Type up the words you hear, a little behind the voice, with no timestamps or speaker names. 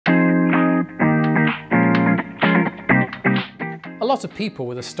lot of people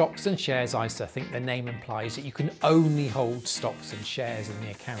with a stocks and shares ISA think the name implies that you can only hold stocks and shares in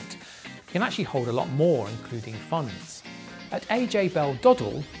the account. You can actually hold a lot more, including funds. At AJ Bell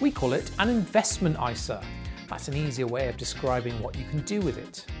Dodl, we call it an investment ISA. That's an easier way of describing what you can do with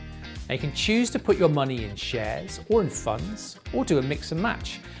it. Now, you can choose to put your money in shares or in funds, or do a mix and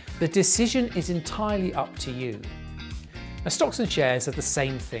match. The decision is entirely up to you. Now, stocks and shares are the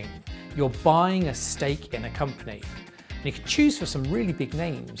same thing. You're buying a stake in a company. And you can choose for some really big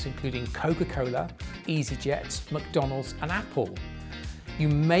names, including Coca-Cola, EasyJet, McDonald's and Apple. You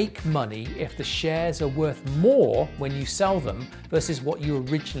make money if the shares are worth more when you sell them versus what you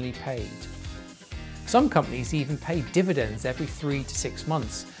originally paid. Some companies even pay dividends every 3 to 6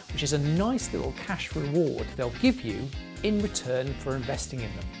 months, which is a nice little cash reward they'll give you in return for investing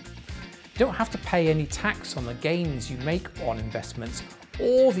in them. You don't have to pay any tax on the gains you make on investments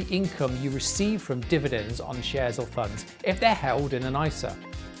or the income you receive from dividends on shares or funds if they're held in an ISA.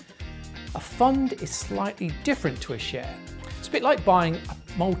 A fund is slightly different to a share. It's a bit like buying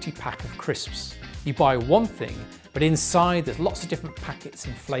a multi-pack of crisps. You buy one thing, but inside there's lots of different packets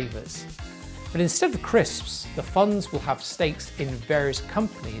and flavours. But instead of crisps, the funds will have stakes in various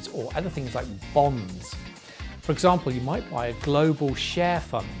companies or other things like bonds. For example, you might buy a global share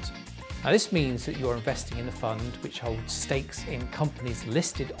fund. Now, this means that you're investing in a fund which holds stakes in companies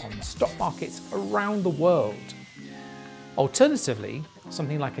listed on stock markets around the world. Alternatively,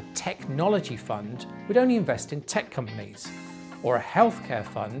 something like a technology fund would only invest in tech companies, or a healthcare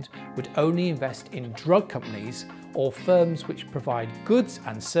fund would only invest in drug companies or firms which provide goods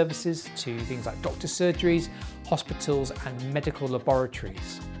and services to things like doctor surgeries, hospitals and medical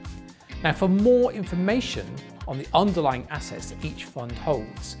laboratories. Now, for more information on the underlying assets that each fund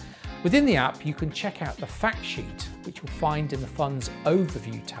holds, within the app you can check out the fact sheet, which you'll find in the Funds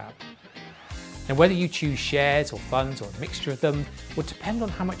Overview tab. Now, whether you choose shares or funds or a mixture of them will depend on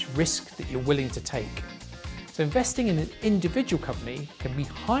how much risk that you're willing to take. So investing in an individual company can be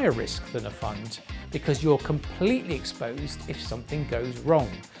higher risk than a fund because you're completely exposed if something goes wrong.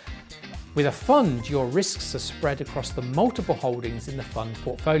 With a fund, your risks are spread across the multiple holdings in the fund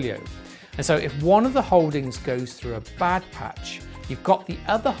portfolio. And so if one of the holdings goes through a bad patch, you've got the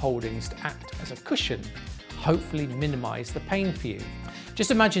other holdings to act as a cushion, hopefully minimise the pain for you.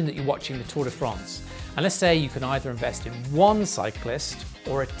 Just imagine that you're watching the Tour de France, and let's say you can either invest in one cyclist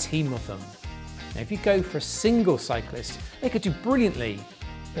or a team of them. Now, if you go for a single cyclist, they could do brilliantly,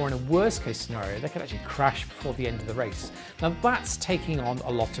 or in a worst case scenario, they could actually crash before the end of the race. Now, that's taking on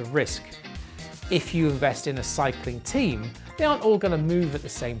a lot of risk. If you invest in a cycling team, they aren't all going to move at the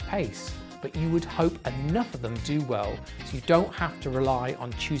same pace, but you would hope enough of them do well so you don't have to rely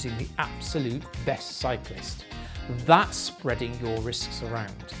on choosing the absolute best cyclist. That's spreading your risks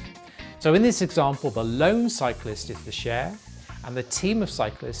around. So in this example, the lone cyclist is the share and the team of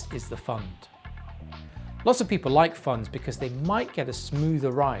cyclists is the fund. Lots of people like funds because they might get a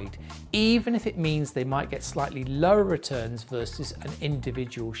smoother ride, even if it means they might get slightly lower returns versus an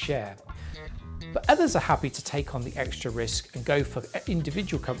individual share. But others are happy to take on the extra risk and go for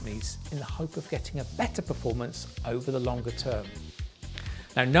individual companies in the hope of getting a better performance over the longer term.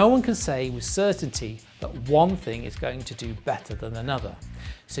 Now, no one can say with certainty that one thing is going to do better than another.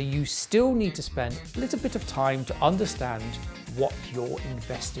 So you still need to spend a little bit of time to understand what you're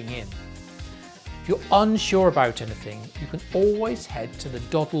investing in. If you're unsure about anything, you can always head to the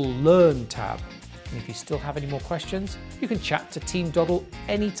Dodl Learn tab. And if you still have any more questions, you can chat to Team Dodl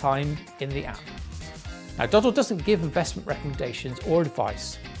anytime in the app. Now, Dodl doesn't give investment recommendations or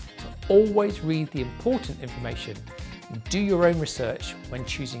advice, so always read the important information and do your own research when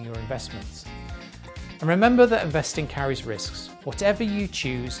choosing your investments. And remember that investing carries risks. Whatever you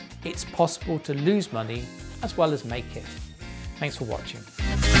choose, it's possible to lose money as well as make it. Thanks for watching.